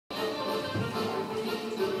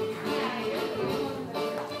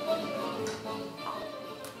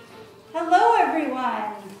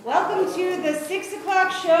everyone. Welcome to the 6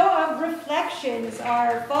 o'clock show of Reflections,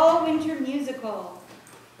 our fall-winter musical.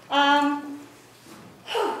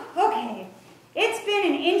 Okay, it's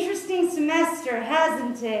been an interesting semester,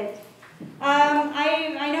 hasn't it?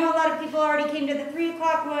 I know a lot of people already came to the 3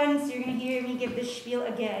 o'clock one, so you're going to hear me give this spiel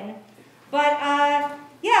again. But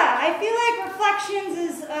yeah, I feel like Reflections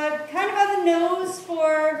is kind of on the nose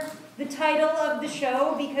for the title of the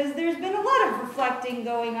show because there's been a lot of reflecting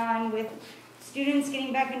going on with students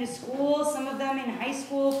getting back into school, some of them in high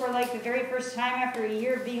school for like the very first time after a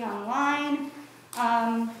year of being online.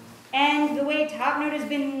 And the way TopNote has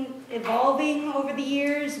been evolving over the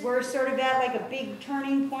years, we're sort of at like a big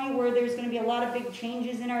turning point where there's going to be a lot of big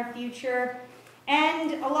changes in our future.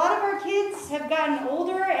 And a lot of our kids have gotten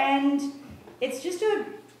older and it's just a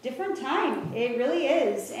different time. It really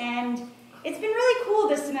is. And it's been really cool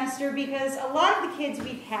this semester because a lot of the kids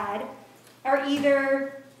we've had are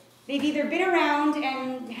they've either been around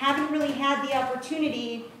and haven't really had the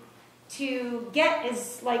opportunity to get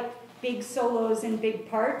as like big solos and big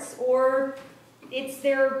parts, or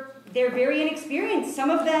they're very inexperienced. Some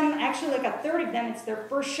of them, actually like a third of them, it's their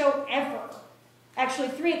first show ever. Actually,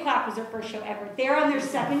 3 o'clock was their first show ever. They're on their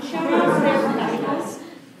second show now, so they're professionals.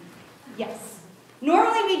 Yes.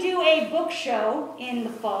 Normally we do a book show in the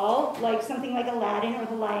fall, like something like Aladdin or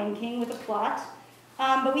The Lion King with a plot.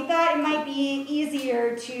 But we thought it might be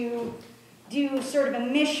easier to do sort of a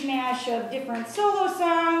mishmash of different solo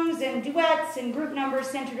songs and duets and group numbers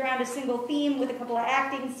centered around a single theme with a couple of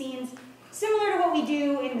acting scenes, similar to what we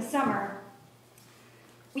do in the summer.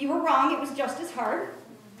 We were wrong, it was just as hard.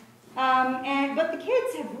 But the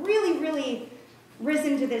kids have really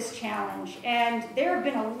risen to this challenge, and there have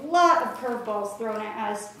been a lot of curveballs thrown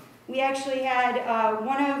at us. We actually had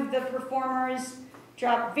one of the performers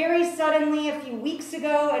drop very suddenly a few weeks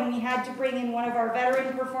ago, and we had to bring in one of our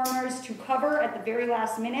veteran performers to cover at the very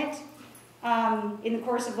last minute in the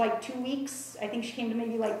course of like 2 weeks. I think she came to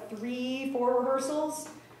maybe like 3-4 rehearsals.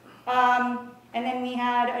 And then we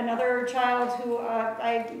had another child who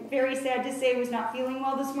I'm very sad to say was not feeling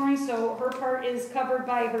well this morning, so her part is covered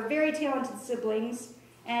by her very talented siblings,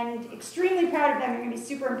 and extremely proud of them. You're going to be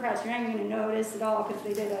super impressed. You're not even going to notice at all because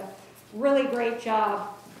they did a really great job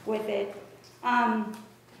with it. And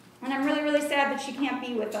I'm really sad that she can't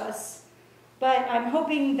be with us, but I'm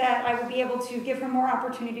hoping that I will be able to give her more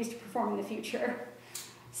opportunities to perform in the future.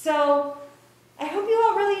 So I hope you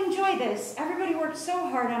all really enjoy this. Everybody worked so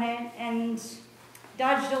hard on it and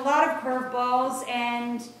dodged a lot of curveballs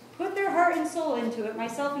and put their heart and soul into it,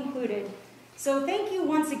 myself included. So thank you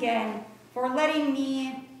once again for letting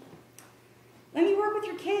me work with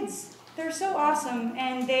your kids. They're so awesome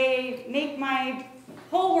and they make my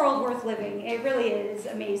whole world worth living. It really is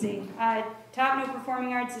amazing. TopNote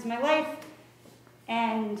Performing Arts is my life,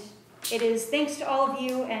 and it is thanks to all of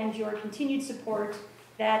you and your continued support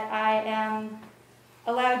that I am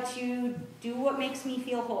allowed to do what makes me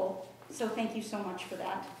feel whole. So thank you so much for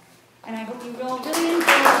that. And I hope you will really enjoy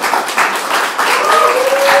it.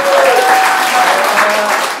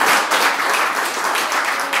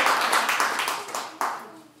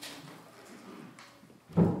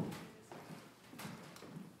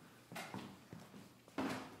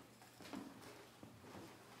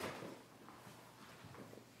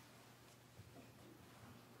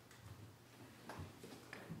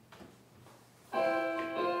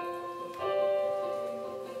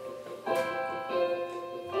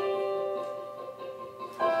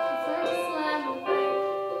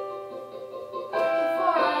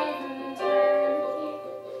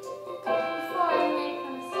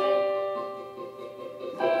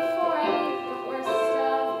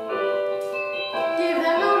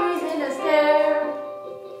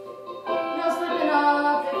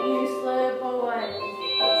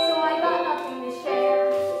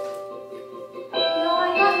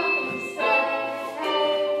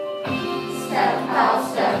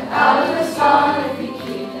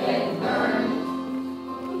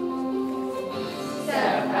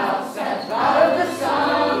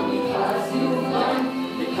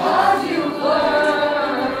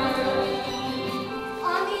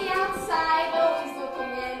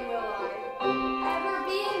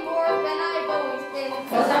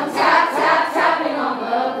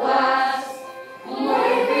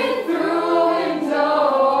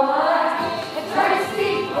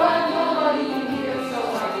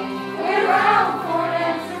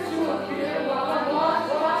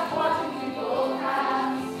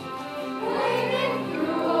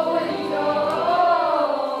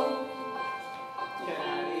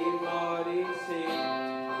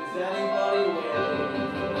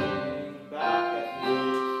 Back at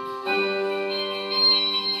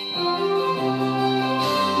me.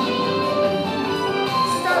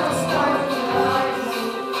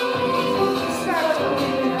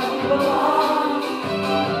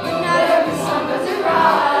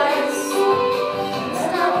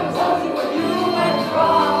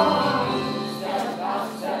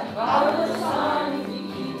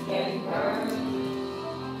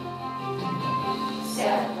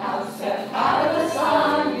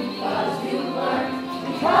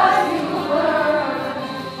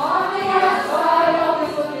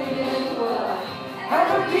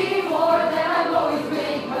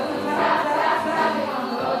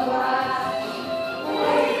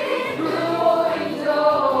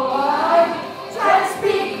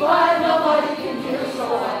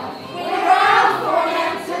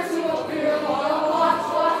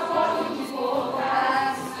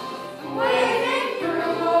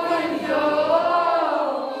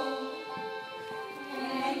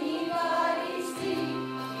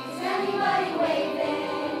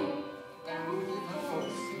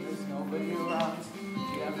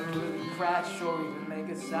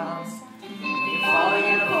 sounds. When you're falling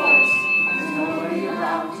in a forest and there's nobody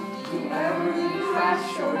around, do you ever really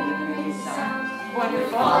crash or even make a sound? When you're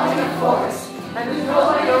falling in a forest and there's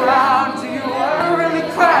nobody around, do you ever really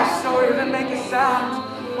crash or even make a sound?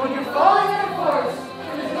 When you're falling in a forest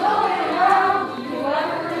and there's nobody around, do you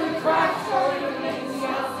ever really crash or even make a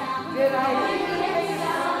sound? Did I even make a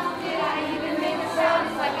sound? Did I even make a sound?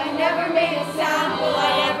 It's like I never made a sound. Will I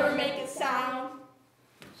ever make a sound?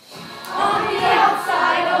 On the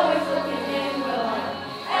outside, always looking in. Will I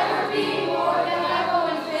ever be more than I've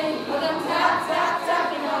always been? But I'm tap, tap,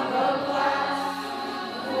 tapping on the glass.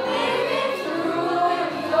 Living through the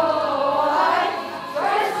window, I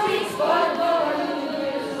try to speak, but the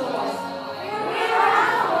wind is lost. We're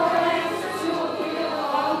out more answers to appeal.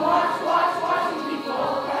 I'm watching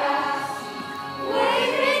people pass.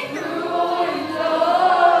 Waving through a window.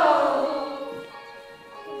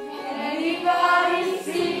 Can anybody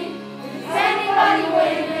see? Is anybody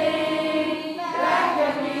waving back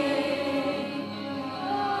at me?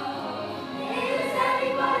 Is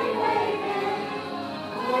anybody waving?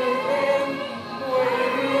 Waving,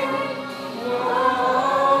 waving, whoa.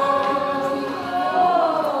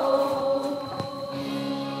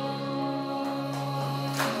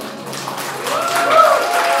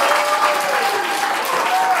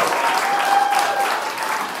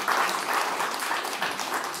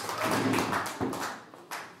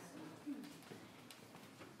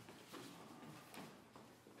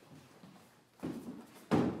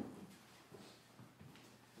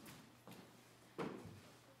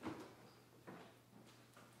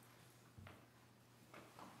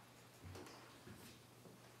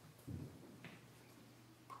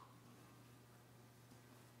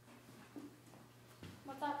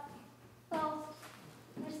 What's up? Well,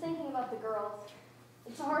 I'm just thinking about the girls.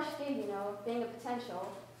 It's a harsh gig, you know, being a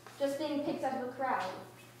potential. Just being picked out of a crowd.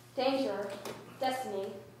 Danger,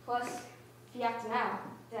 destiny, plus the acting out.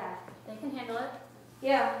 Dad. They can handle it.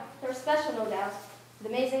 Yeah, they're special, no doubt. The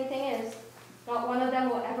amazing thing is, not one of them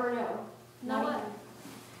will ever know. Know what? even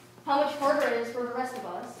how much harder it is for the rest of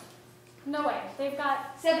us. No way. They've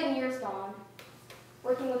got... 7 years gone,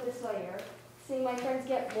 working with the Slayer, seeing my friends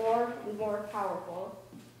get more and more powerful.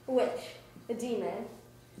 A witch, a demon.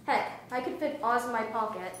 Heck, I could fit Oz in my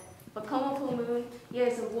pocket, but Como Full Moon, he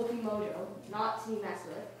has a wolfy mojo, not to be messed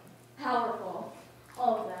with. Powerful,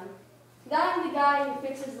 all of them. I'm the guy who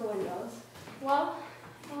fixes the windows. Well,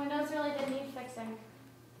 the windows really did need fixing.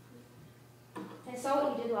 I saw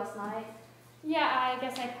what you did last night. Yeah, I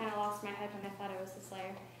guess I kind of lost my head when I thought it was the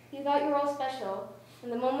Slayer. You thought you were all special,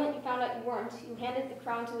 and the moment you found out you weren't, you handed the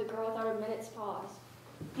crown to the girl without a minute's pause.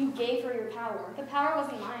 You gave her your power. The power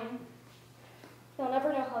wasn't mine. You'll never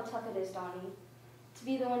know how tough it is, Donnie, to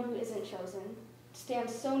be the one who isn't chosen, to stand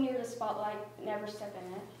so near the spotlight and never step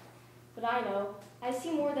in it. But I know, I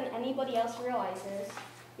see more than anybody else realizes,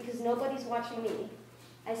 because nobody's watching me.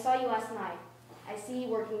 I saw you last night. I see you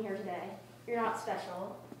working here today. You're not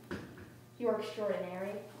special. You're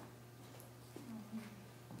extraordinary.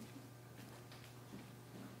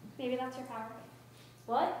 Maybe that's your power.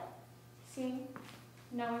 What? Seeing,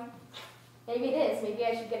 knowing. Maybe it is. Maybe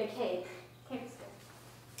I should get a cake. Cake's good.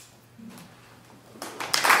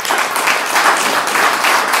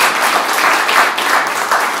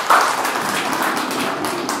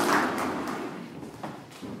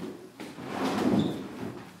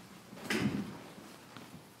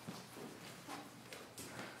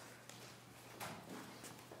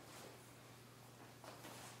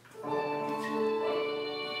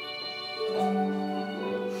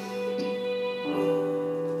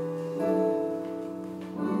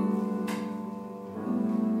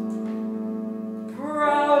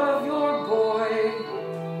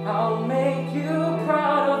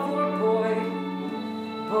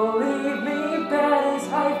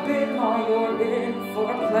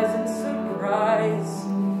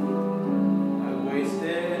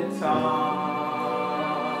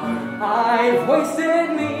 I've wasted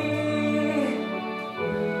me.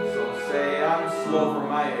 So say I'm slow for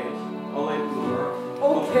my age, a late bloomer.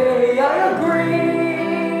 Okay, I agree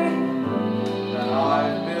that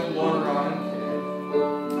I've been one rotten kid.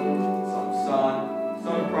 Some sun,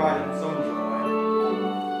 some pride, and some joy.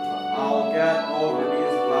 But I'll get over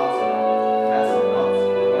these clouds and messing up,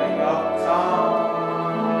 screwing up times.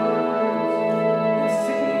 You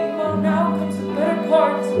see, well now comes the better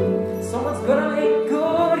part. Someone's gonna make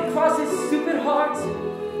good across his stupid heart.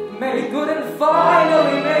 Make good and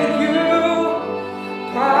finally make you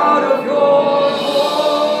proud of your boy.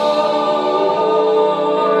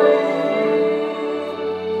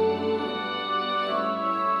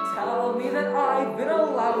 Tell me that I've been a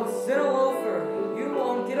louse and a loafer. You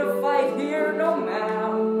won't get a fight here, no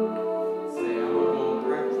ma'am.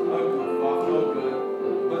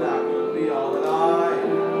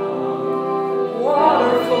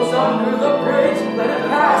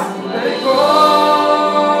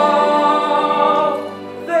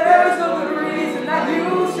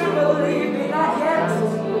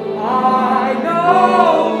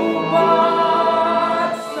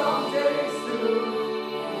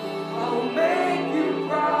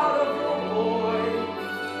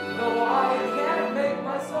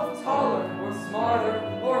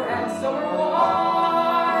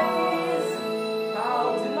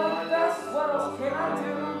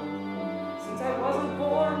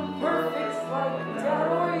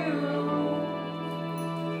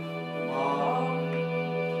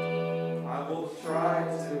 try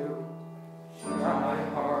to try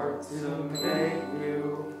hard to make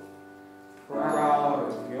you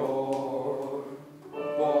proud of your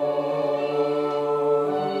boy.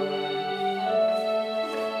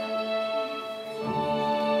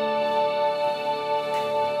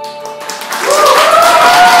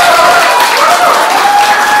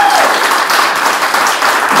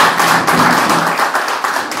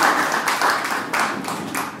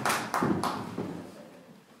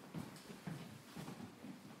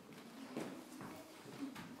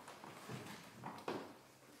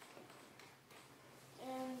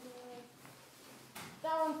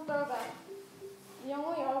 That one's throwback. The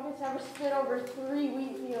only August ever spit over 3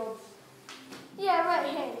 wheat fields. Yeah, right.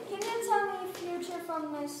 Hey, can you tell me future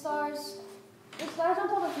from the stars? The stars don't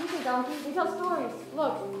tell the future, Donkey. They tell stories.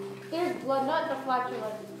 Look, there's Bloodnut the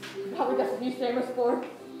flatulent. Probably that's what he's famous for.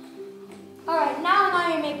 Alright, now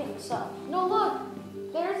you're making this up. No,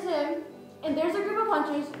 look. There's him, and there's a group of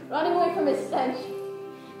hunters running away from his stench.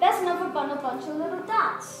 That's enough but a bunch of little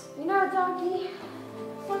dots. You know, Donkey,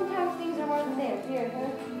 sometimes things are more than they appear, huh?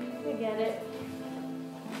 Forget it.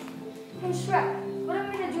 Hey, Shrek, what are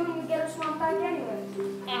we gonna do when we get a swamp back anyway?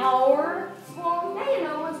 Our Well, now you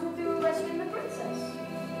know once we're through rescuing the princess.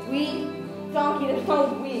 we, Donkey, there's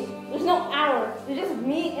no we. There's no our. There's just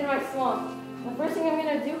me in my swamp. The first thing I'm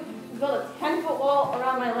gonna do is build a 10-foot wall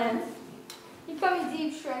around my land. You're coming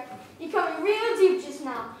deep, Shrek. You're coming real deep just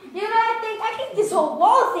now. You know what I think this whole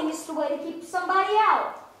wall thing is just a way to keep somebody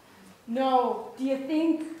out. No, do you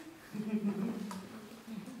think?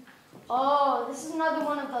 Oh, this is another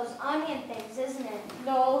one of those onion things, isn't it?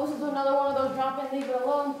 No, this is another one of those drop and leave it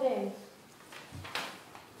alone things.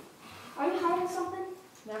 Are you hiding something?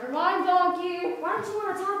 Never mind, Donkey. Why don't you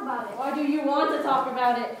want to talk about it? Why do you want to talk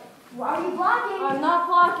about it? Why are you blocking? I'm not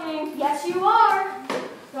blocking. Yes, you are.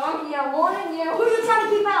 Donkey, I'm warning you. Who are you trying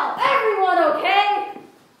to keep out? Everyone, okay?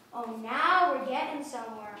 Oh, now we're getting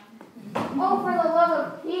somewhere. Oh, for the love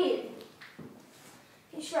of Pete.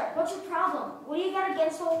 Hey, Shrek, what's your problem? What do you got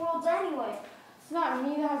against the whole world anyway? It's not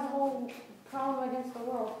me that has the whole problem against the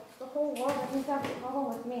world. It's the whole world that seems to have a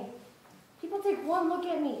problem with me. People take one look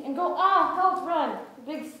at me and go, ah, help, run.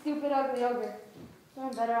 Big, stupid, ugly ogre. So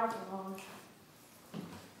I'm better off alone.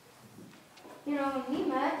 You know, when we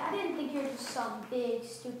met, I didn't think you were just some big,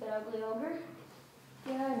 stupid, ugly ogre.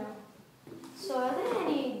 Yeah, I know. So are there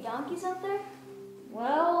any donkeys out there?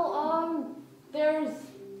 Well, there's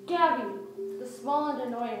Gabby, the small and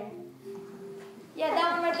annoying. Yeah,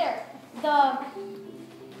 that one right there. The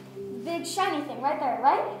big shiny thing right there,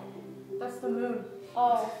 right? That's the moon.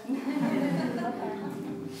 Oh. Okay.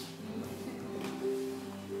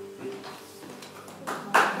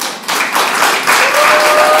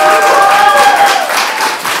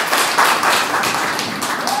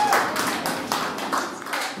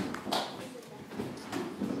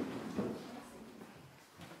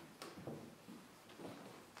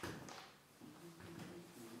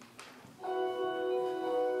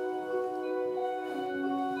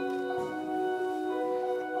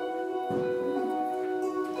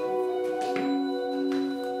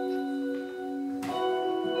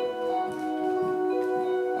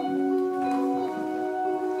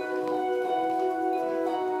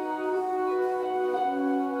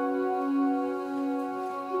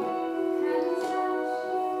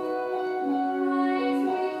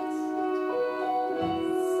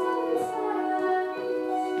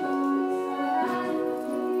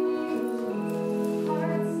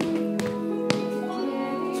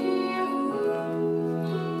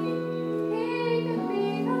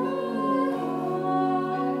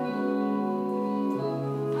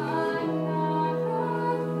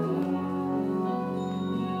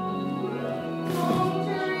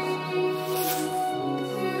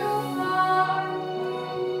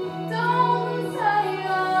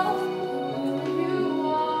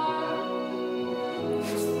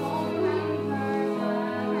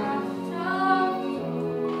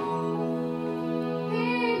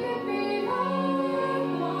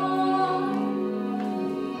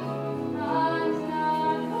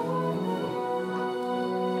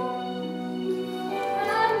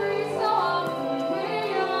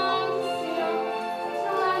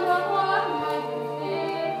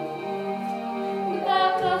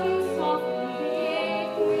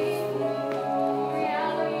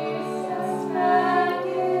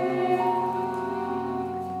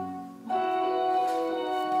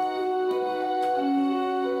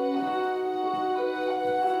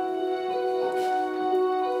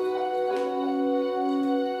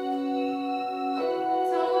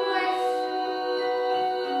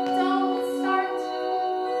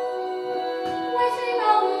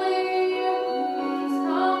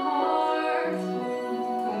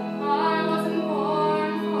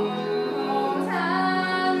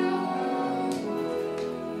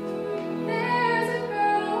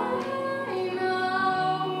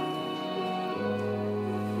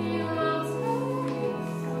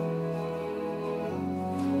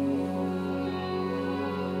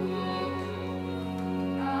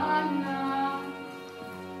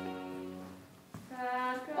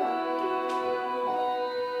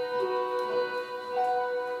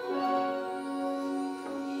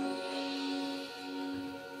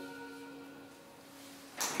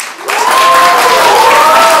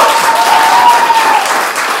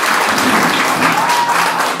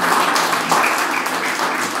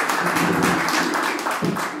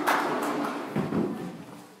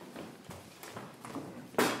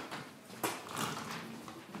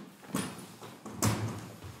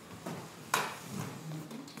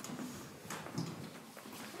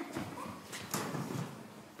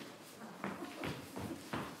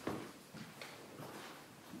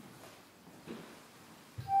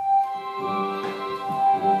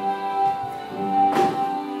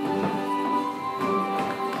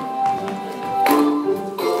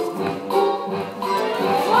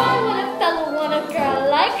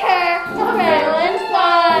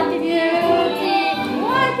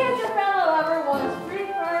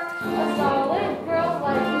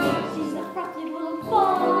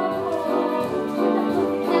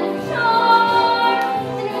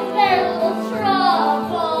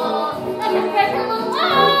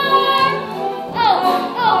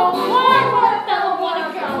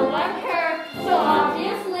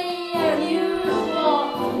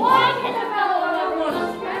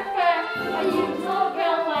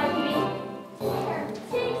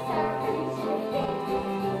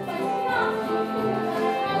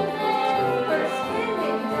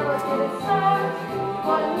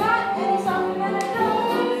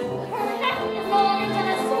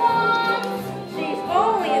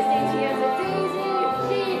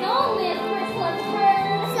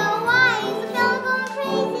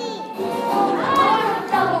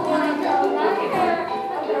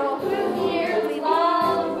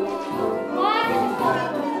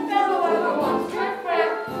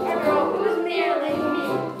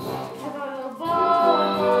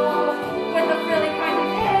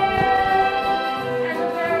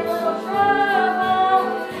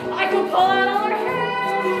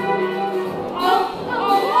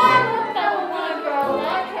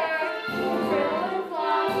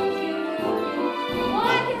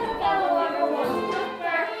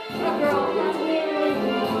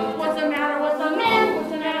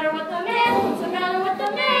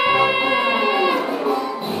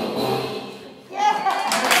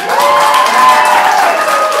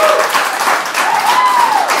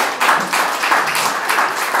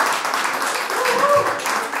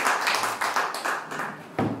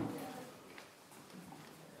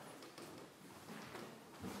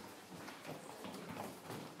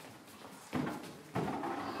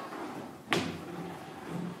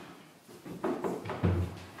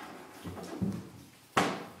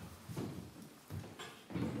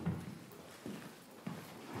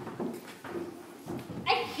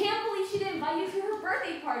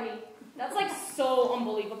 party. That's like so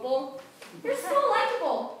unbelievable. You're so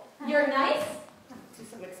likable. You're nice, to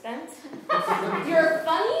some extent. You're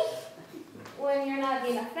funny, when you're not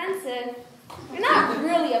being offensive. You're not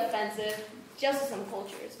really offensive, just to some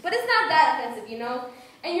cultures. But it's not that offensive, you know?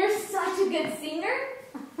 And you're such a good singer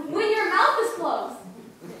when your mouth is closed.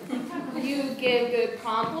 You give good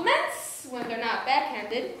compliments when they're not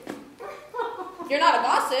backhanded. You're not a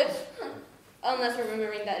gossip, unless we're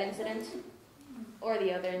remembering that incident. Or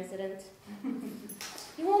the other incident.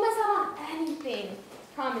 You won't miss out on anything.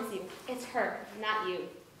 Promise you. It's her, not you.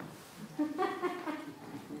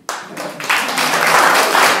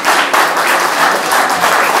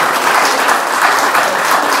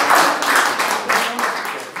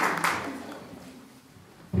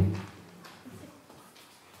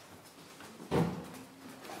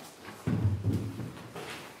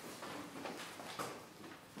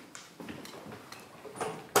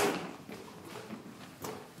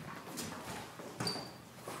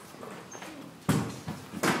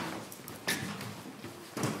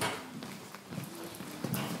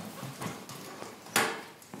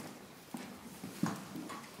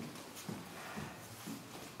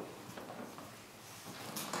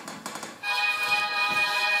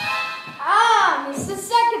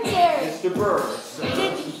 Mr. Burns.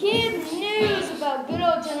 Did you hear the news about good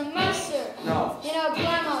old Jenna Mercer? No. You know,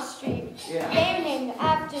 Grandma Street. Yeah. They were named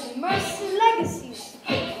after the Mercer Legacy.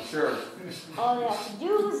 Sure. All they have to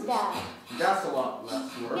do is die. That's a lot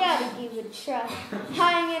less work. Gotta give it a try.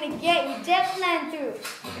 How you gonna get your jet plan through?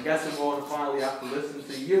 I guess I'm going to finally have to listen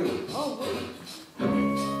to you. Oh, wait.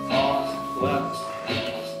 Talk, left,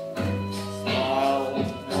 smile,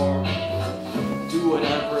 warm. Do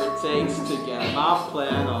whatever it takes to get my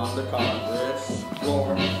plan on the Congress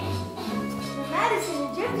floor. Madison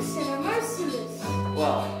and Jefferson are merciless.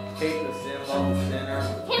 Well, hate the sin, love the sinner.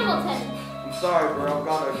 Hamilton. I'm sorry, bro, I've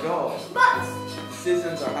gotta go. But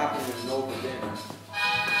Decisions are happening over dinner.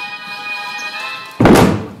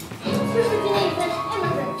 Two Virginians and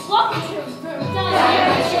immigrants walk into a room.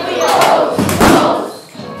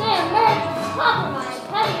 They emerge with compromise,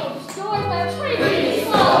 having a destroyed by a pretty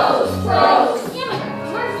close. The immigrant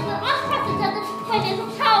emerges with unprecedented financial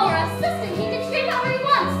power, a system he can trade however he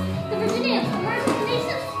wants. The Virginians emerge with the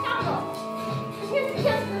nation's capital. And here's the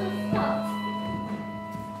kiss for the stuff.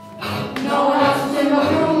 No one else is in the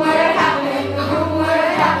room where it happened, the room where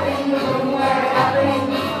it happened, the room where it happened.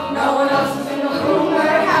 No one else is in the room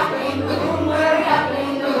where it happened, the room where it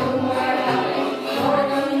happened, the room where it happened. No one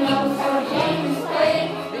really knows how the game is played,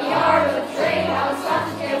 the art of the trade, how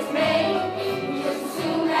sausage gets made. We just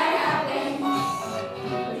assume that it happens.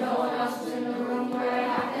 No one else is in the room where it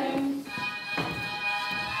happened.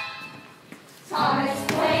 Thomas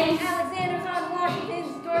Wayne. Alexander's on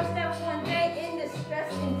Washington's doorstep one day in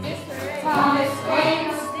distress and disarray. Thomas Wayne.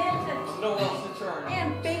 Alexander No else to turn.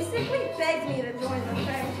 and basically begs me to join the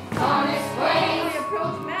fray. Thomas Wayne. I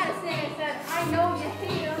approached Madison and said, I know you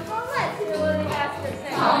hate him, but let's hear what he has to say.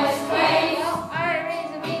 Thomas Wayne. Well, I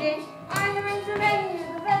arranged a meeting. I arranged the venue,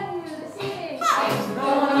 the seating. No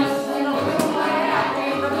one else is in the room where it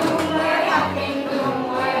happened, the room where it happened, the room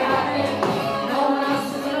where it happened. No one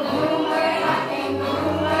else is in the room where it happened, the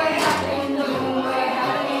room where it happened, the room where it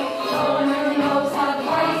happened. No one really knows how the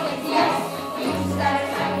party gets yes. We just gotta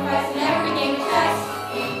sacrifice in every game of chess.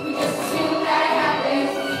 We just assume that it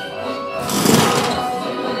happens. No one else is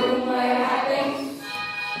in the room where it happened.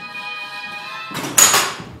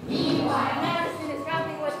 Meanwhile, Madison is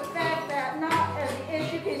grappling with the fact that not every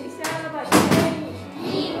issue can be settled by committee.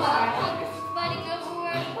 Meanwhile, Congress is fighting over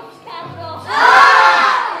where to put the capital.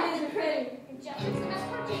 It isn't pretty. And Jefferson has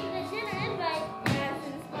purchased a dinner invite.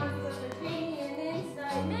 Madison responds with a Virginian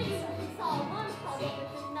insight. Maybe we can solve one problem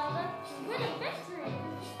with another and win a victory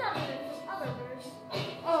instead of with other versions.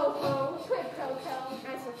 Oh, quid pro quo,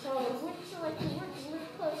 I suppose. Wouldn't you like to work a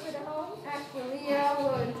little closer to home? Actually, yeah, I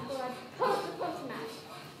would. Well, I'd propose the postmaster.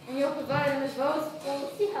 And you'll provide him his votes? Well,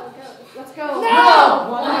 we'll see how it goes. Let's go. No!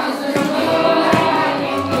 One else is in the room where it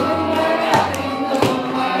happened, the room where it happened, the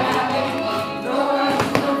room where it happened. No one else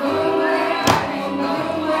is in the room where it happened, the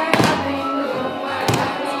room where it happened, the room where it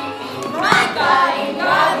happened. My God, in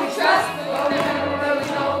God we trust, but we never really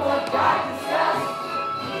know what God discussed.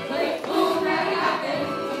 But it's boom where it happened.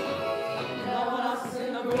 No one else is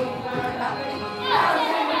in the room where it happened.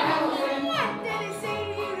 What did it say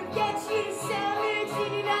to you to get you to sell New York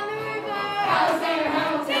City down the river? Alexander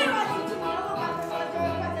Hamilton. Say what you know about the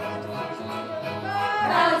presidential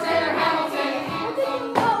Alexander Hamilton. How did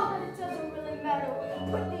you know that it doesn't really matter what you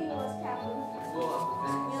put the U.S. capital? Well,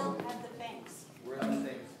 We'll have the banks. we're in the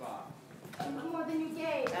same spot. More than you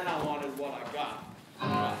gave. And I wanted what I got.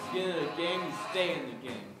 get in the game, you stay in the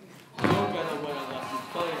game. You don't gotta win unless you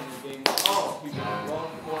play in the game. Oh, you got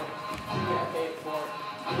wrong for it, you got hate for it,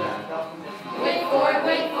 you got nothing. Wait for it,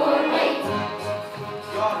 wait for it, wait.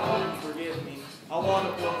 God always forgive me. I want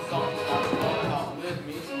to build something that will outlive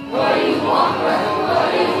me. What do you want, brother?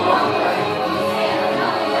 What do you want, brother? You say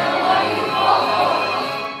another word, what do you want, brother?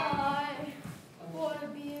 I want to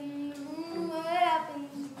be in the room where it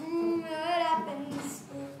happens, room where it happens.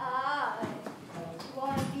 I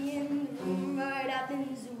want to be in the room where it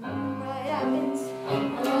happens, room where it happens. I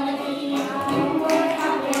wanna be in the room where it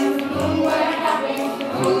happens, room where it happens,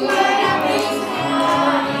 room where it happens. I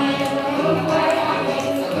wanna be in the room where it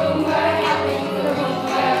happens, room where it happens, room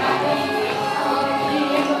where it happens. I wanna be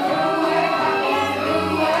in the room where it happens, room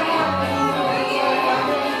where it happens, room where it happens. I wanna be in the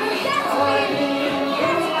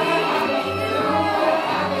room where it happens, room where it happens, room where it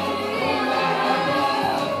happens.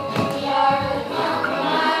 We are the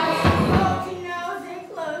compromise. Close your nose and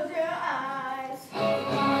close your eyes.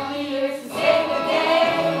 Only years to save the day.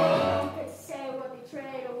 Don't get to say what they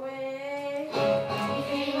trade away. We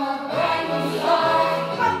dream of a bright new start.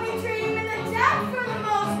 But we dream in the dark for the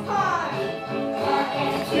most part. But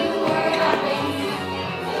it's true where it happens.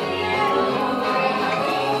 Room where it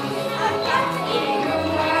happens. I've got to eat. Room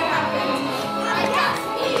where it happens. I've got to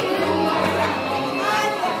eat. Room where it happens. I've got to eat. Room where it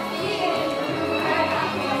happens. I've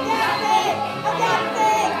got to think. I've got to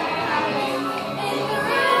think. In the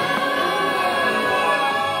room.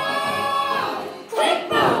 Click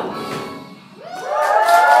boom.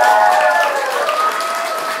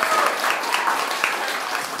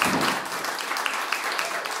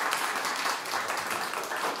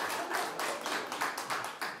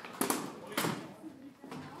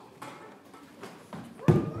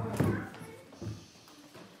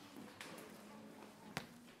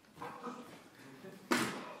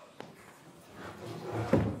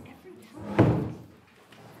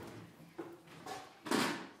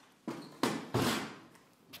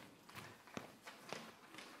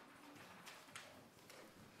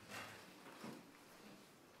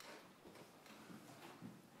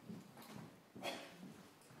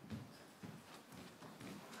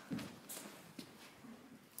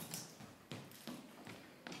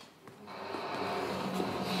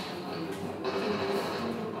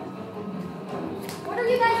 What are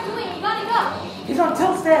you guys doing? You gotta go. He's on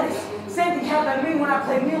tilt status. Same thing happened to me when I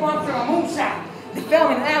played Neil Armstrong on Moonshot. They found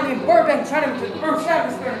me in an alley in Burbank trying to into the Earth's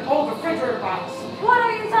atmosphere in an old refrigerator box. What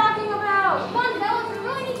are you talking about? Come on, developers, we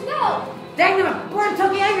really need to go. Dang them, Burn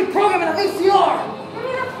took the angry program in a VCR. We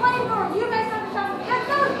need a flamethrower. You guys have to tell me. Get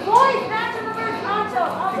those boys back to the first poncho.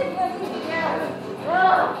 I'll take you together.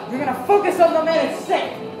 Ugh. You're gonna focus on the man that's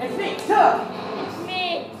sick. It's me, Tug. It's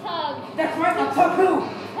me, Tug. That's right, now Tug who?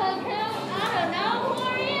 Tug who? I don't know. Who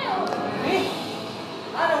are you? Me?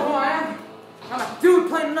 I know who I am. I'm a dude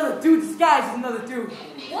playing another dude disguised as another dude.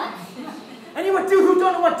 What? And you a dude who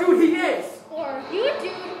don't know what dude he is. Or you a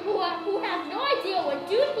dude who has no idea what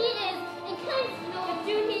dude he is and claims to know what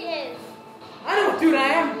dude he is. I know what dude I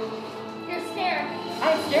am. You're scared. I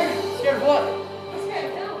ain't scared. Scared of what? I'm scared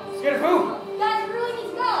of who? Scared of who? Guys, we really need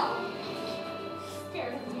to go.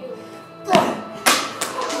 Scared of you.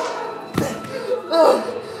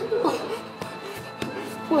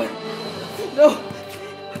 What? No.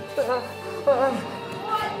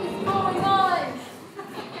 What is going on?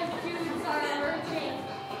 Because dudes are emerging.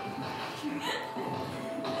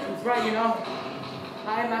 That's right, you know. I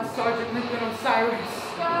am not Sergeant Lincoln Osiris.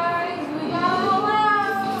 Guys, we gotta go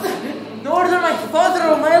out. Nor than my father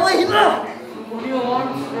O'Malley. Or Neil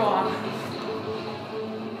Armstrong.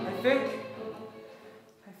 I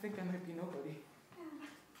think I might be nobody.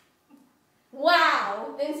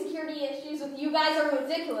 Wow, the insecurity issues with you guys are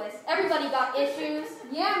ridiculous. Everybody got issues.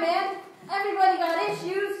 Yeah, man. Everybody got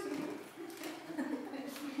issues.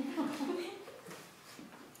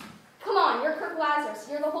 Come on, you're Kirk Lazarus.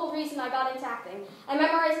 You're the whole reason I got into acting. I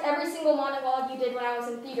memorized every single monologue you did when I was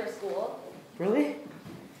in theater school. Really?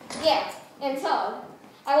 Yeah, and Tug.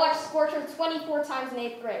 I watched Scorcher 24 times in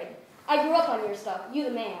 8th grade. I grew up on your stuff. You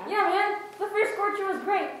the man. Yeah, man. The first Scorcher was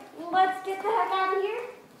great. Let's get the heck out of here.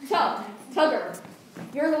 Tugger,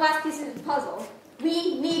 you're the last piece of the puzzle.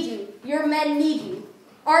 We need you. Your men need you.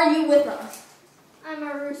 Are you with us? I'm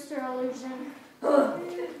a rooster illusion. Ugh.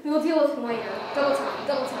 We will deal with him later. Double time,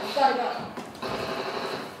 gotta go.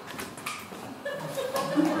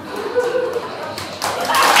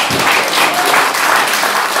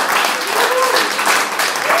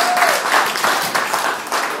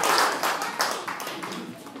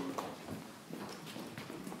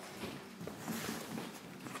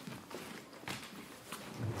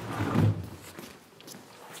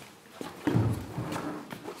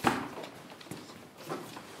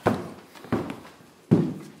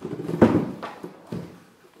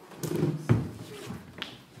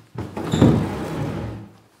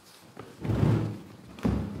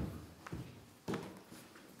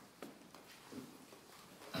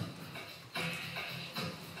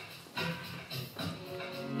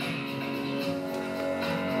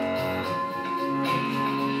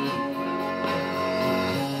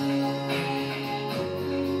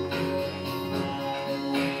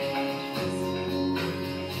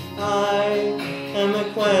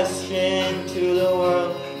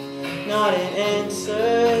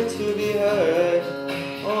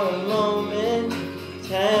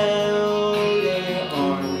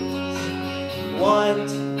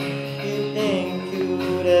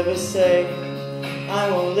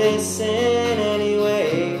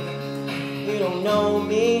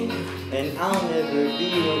 and I'll never be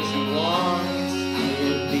what you want me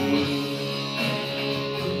to be.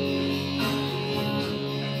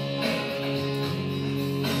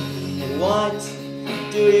 And what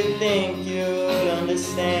do you think you'd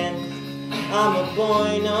understand? I'm a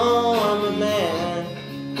boy, no, I'm a man.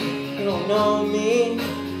 You don't know me,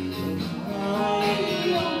 and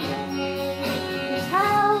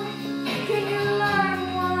How can you learn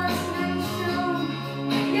what's never shown?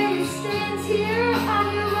 Yeah, you stand here on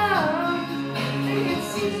your own. You can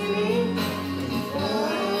see me.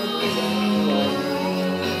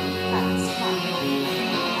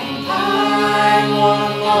 I want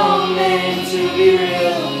a moment to be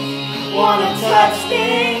real. Wanna touch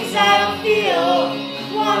things I don't feel.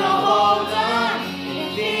 Wanna hold on and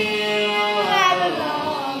feel I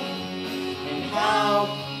belong. And how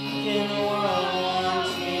can the world want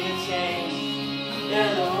me to change?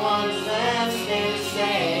 They're the ones that stay the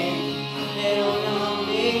same. They don't know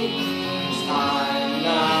me, 'cause I'm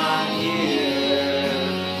not here.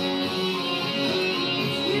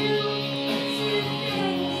 You see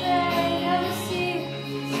things they never see.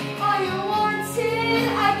 All you wanted,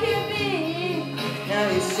 I can be. Now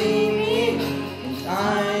you see me, and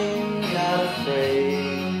I'm not afraid.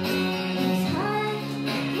 I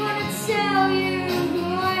wanna tell you who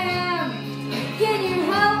I am. Can you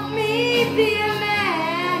help me be a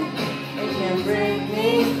man? They can't break me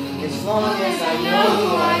as long as I know who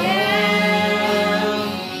I am.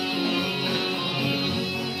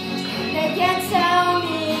 They can't tell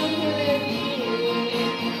me who to be.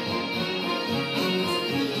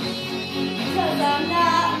 'Cause I'm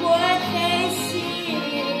not what they see.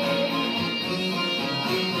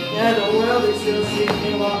 Yeah, the world is still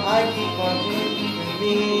sleeping while I keep on thinking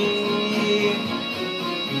me.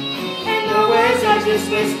 And The words are just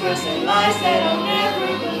whispers and lies that I'll never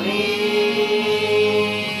believe.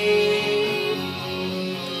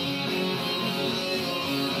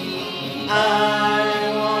 I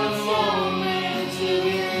want a moment to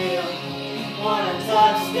be real. Wanna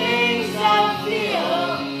touch things I don't feel.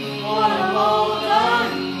 Wanna hold on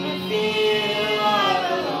and feel I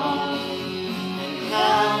belong. And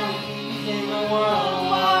how can the world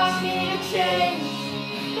want me to change?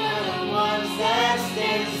 They're the ones that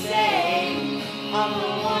stay the same. I'm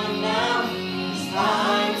the one now, 'cause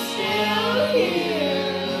I'm still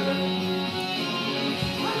here.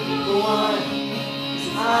 I'm the one, 'cause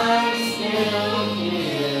I'm still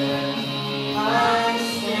here. I'm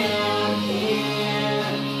still here.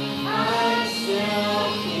 I'm still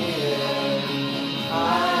here.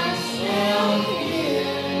 I'm still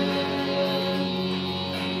here.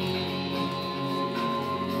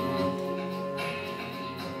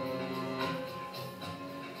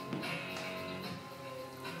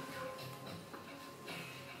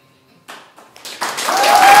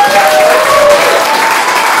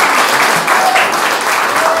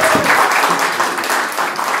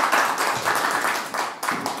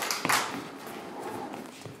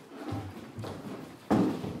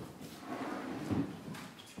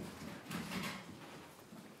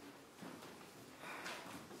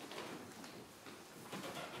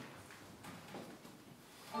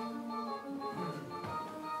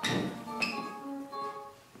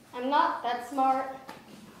 I'm not that smart.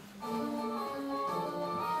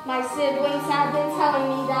 My siblings have been telling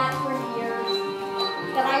me that for years.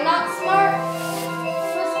 That I'm not smart.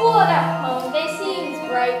 For school and at home, they seem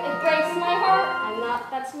bright. It breaks my heart. I'm not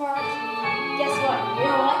that smart. Guess what? You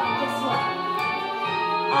know what? Guess what?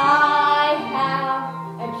 I have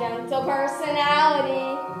a gentle personality,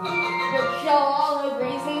 which all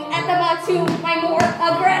agrees and at the back to my more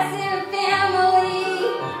aggressive family.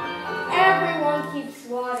 Everyone keeps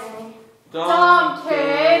swatting. Dumb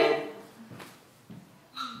kid.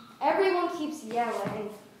 Everyone keeps yelling.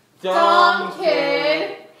 Dumb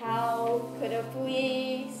kid. How could a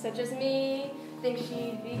flea such as me think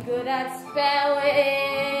she'd be good at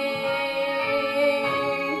spelling?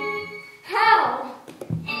 How?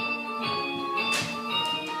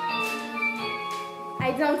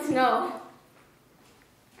 I don't know.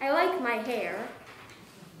 I like my hair.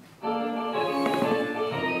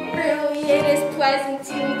 Really, it is pleasant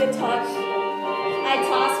to the touch. I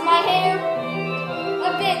toss my hair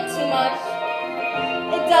a bit too much.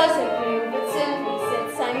 It doesn't move, it simply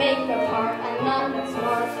sits. I make the part, I'm not that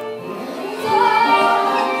smart.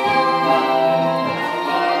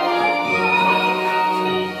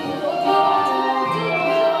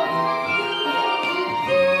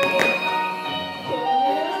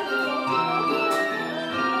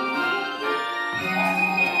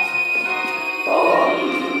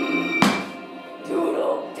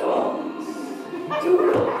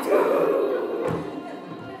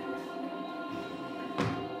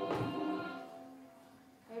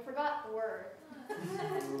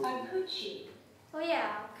 coochie. Oh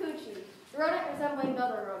yeah, coochie. Rodent resembling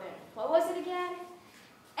another rodent. What was it again?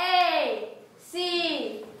 A-C-O-U-C-H-I.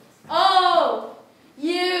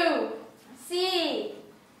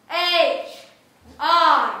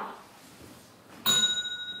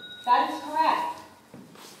 That is correct.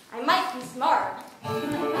 I might be smart. My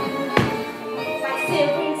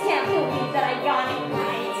siblings can't believe that I got it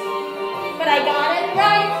right. But I got it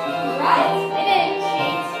right. Right? I didn't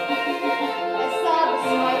cheat. I saw the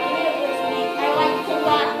smart and it was me. I like to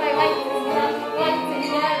laugh. I like to laugh. I like to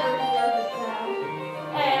never let it down.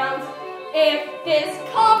 And if this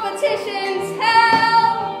competition's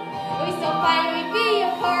hell, we still finally be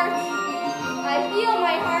apart. I feel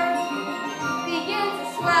my heart begin to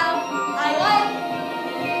swell. I love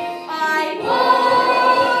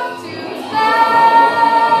to spell.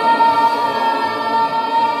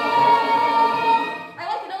 I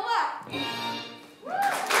like it a lot.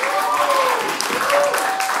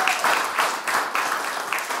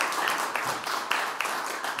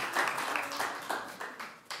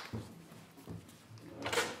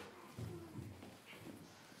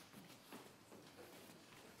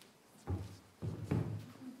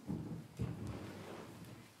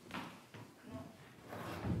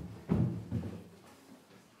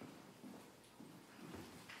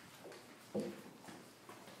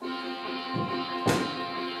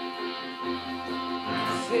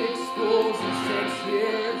 Six schools in 6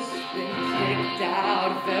 years, been kicked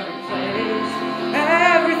out of every place.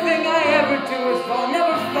 Everything I ever do is wrong,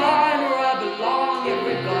 never find where I belong.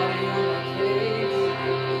 Everybody on my case.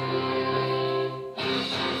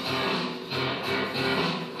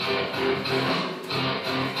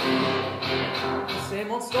 Same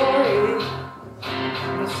old story,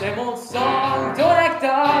 the same old song. Don't act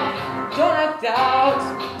up, don't act out,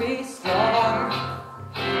 be strong.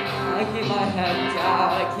 I keep my head down,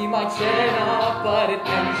 I keep my chin up, but it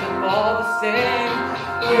ends up all the same.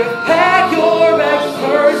 With pack your bags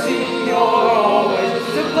mercy, you're always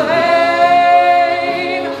to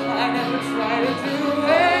blame. I never try to do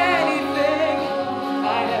anything,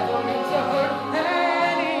 I never mean to hurt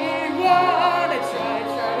anyone. I try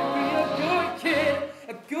to be a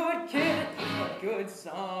good kid, a good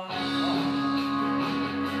son.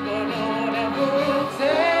 But no one ever will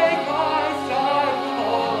take my side.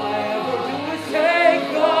 All I ever do is take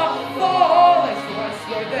the fall. I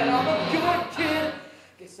swear that I'm a good kid.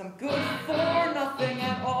 Guess I'm good for nothing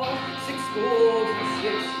at all. 6 schools in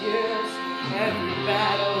 6 years. Every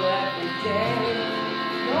battle, every day.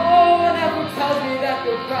 No one ever tells me that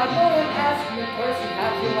they're proud. No one asks me in person,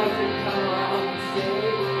 how'd you like to come around and say?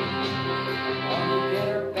 All you get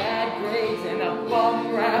are bad grades and a bum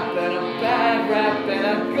rap and a bad rap and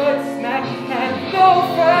a good smack and no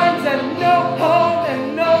friends and no home and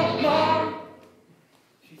no mom.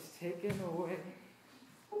 She's taken away.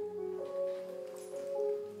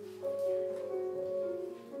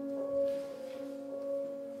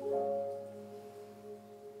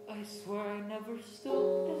 I swear I never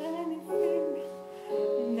stole anything,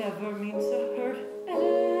 never mean to hurt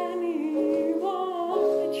anyone.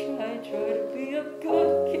 I try to be a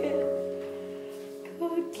good kid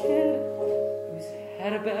who's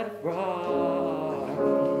had a bad run.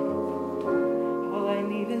 All I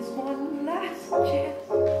need is one last chance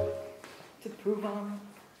to prove I'm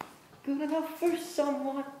good enough for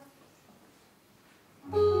someone.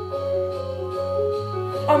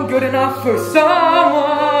 I'm good enough for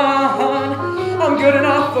someone. I'm good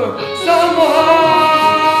enough for someone.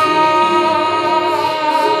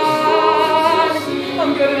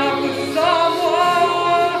 I'm good enough for someone.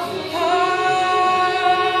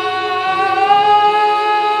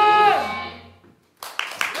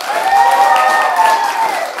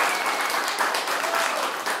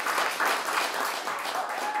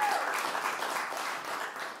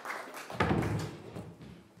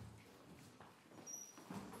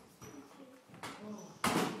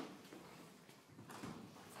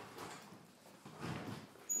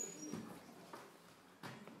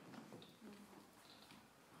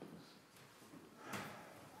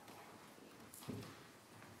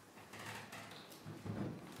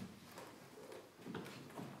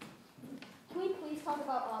 Can we please talk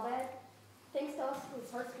about Abed? Thanks to us,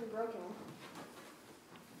 his heart's been broken.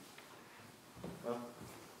 Well,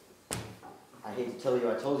 I hate to tell you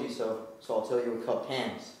I told you so, so I'll tell you with cupped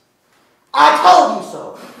hands. I told you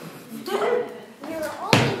so! We were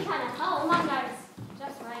only kind of Oh, come on, guys.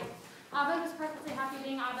 Just right. Abed was perfectly happy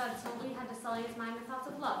being Abed until we had to sully his mind with thoughts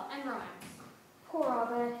of love and romance. Poor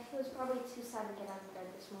Abed. He was probably too sad to get out of bed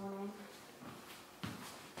this morning.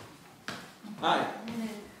 Hi.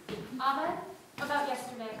 Abed, about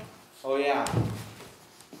yesterday. Oh yeah.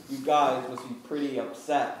 You guys must be pretty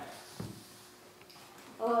upset.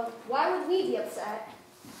 Why would we be upset?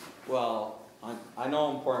 Well, I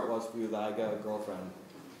know how important it was for you that I get a girlfriend.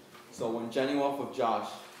 So when Jenny went off with Josh,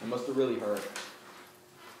 it must have really hurt.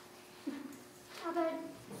 Abed,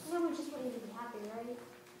 everyone just wanted you to be happy, right?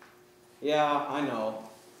 Yeah, I know.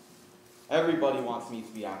 Everybody wants me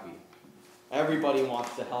to be happy. Everybody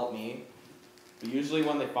wants to help me. But usually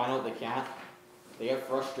when they find out they can't, they get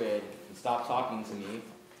frustrated and stop talking to me.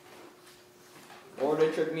 Or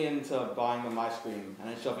they trick me into buying them ice cream and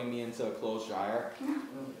then shoving me into a clothes dryer,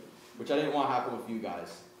 which I didn't want to happen with you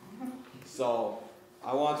guys. So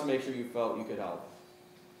I wanted to make sure you felt you could help.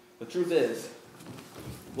 The truth is,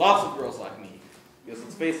 lots of girls like me, because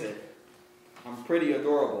let's face it, I'm pretty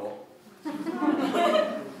adorable.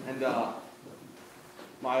 And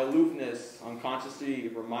my aloofness unconsciously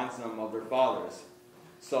reminds them of their fathers.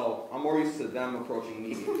 So I'm more used to them approaching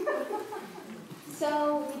me.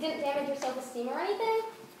 So, we didn't damage your self-esteem or anything?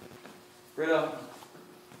 Britta,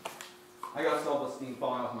 I got self-esteem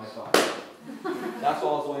falling off my side. That's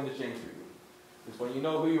all I was willing to change for you. Because when you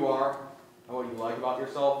know who you are and what you like about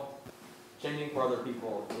yourself, changing for other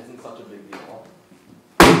people isn't such a big deal.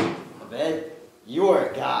 Abed, you are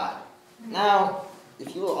a god. Now,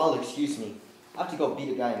 if you will all excuse me, I have to go beat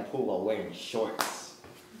a guy in the pool while wearing shorts.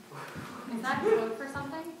 Is that code for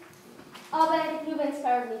something? Abed, you've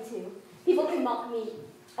inspired me too. People can mock me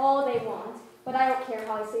all they want, but I don't care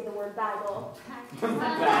how I say the word bagel.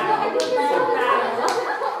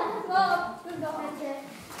 Well, let's go ahead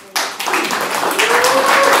and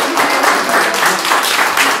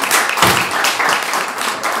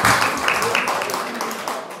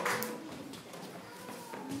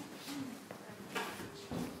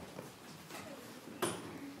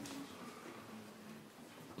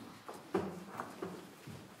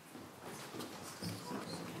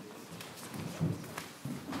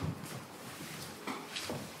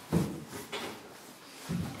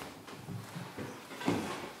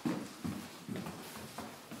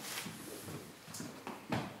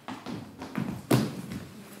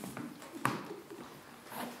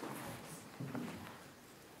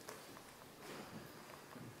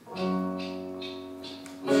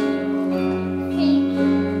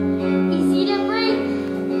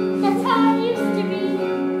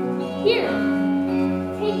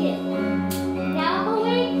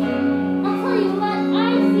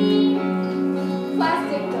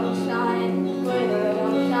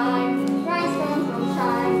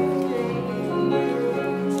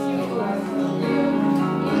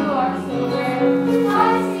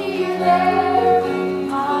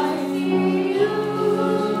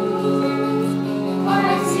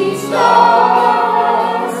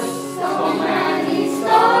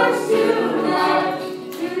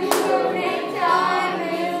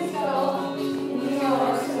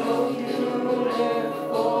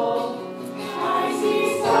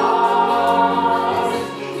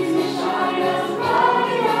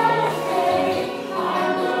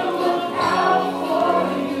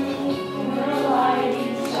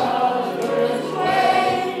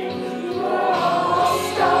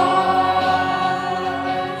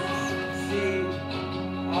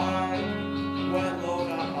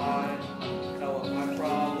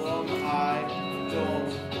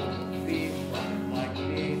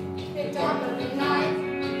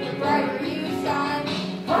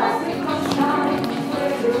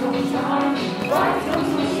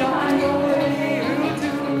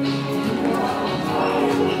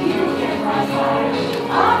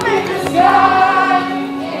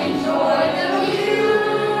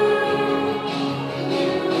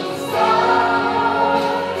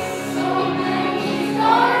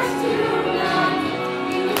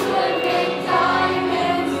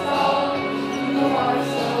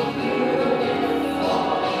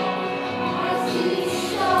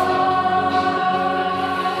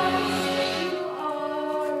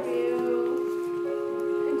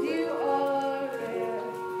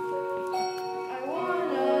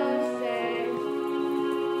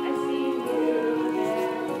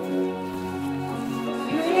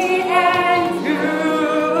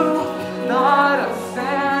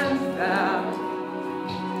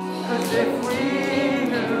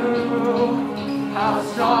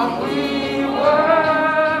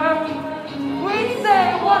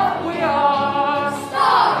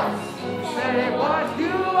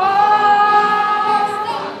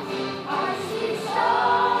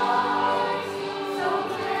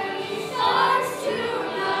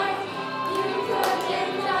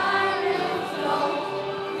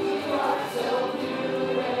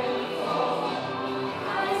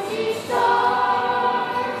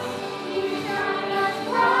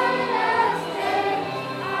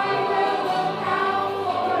I will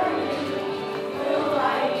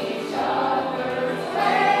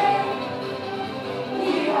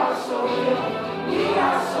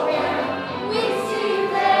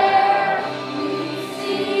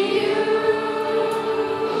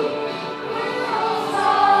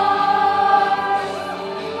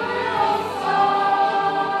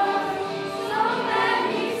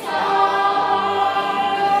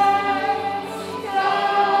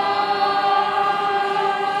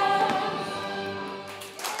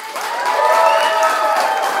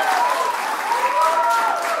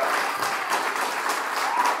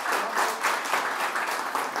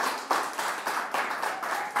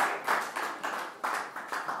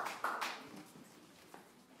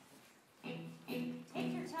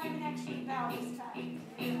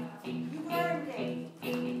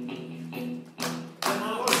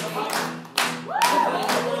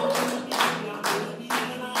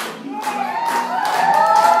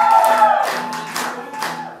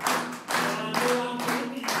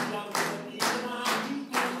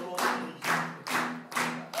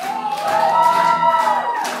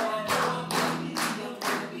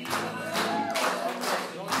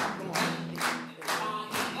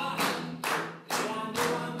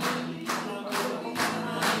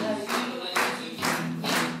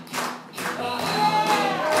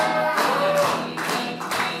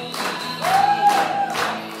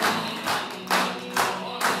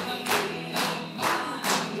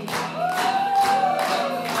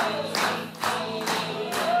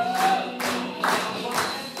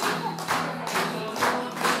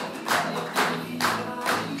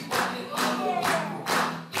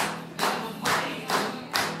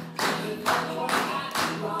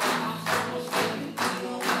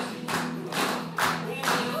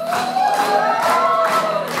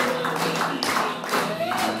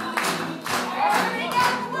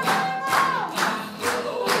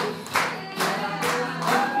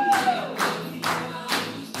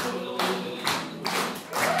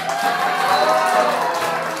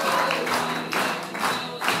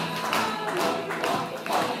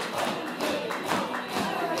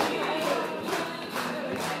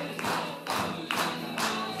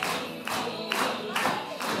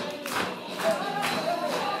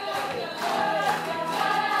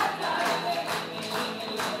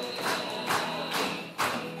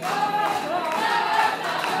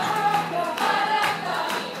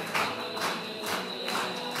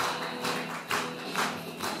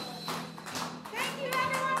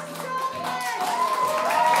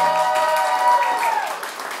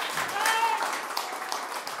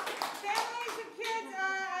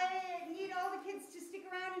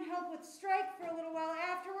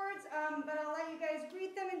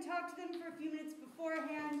talk to them for a few minutes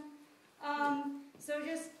beforehand. So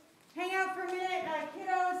just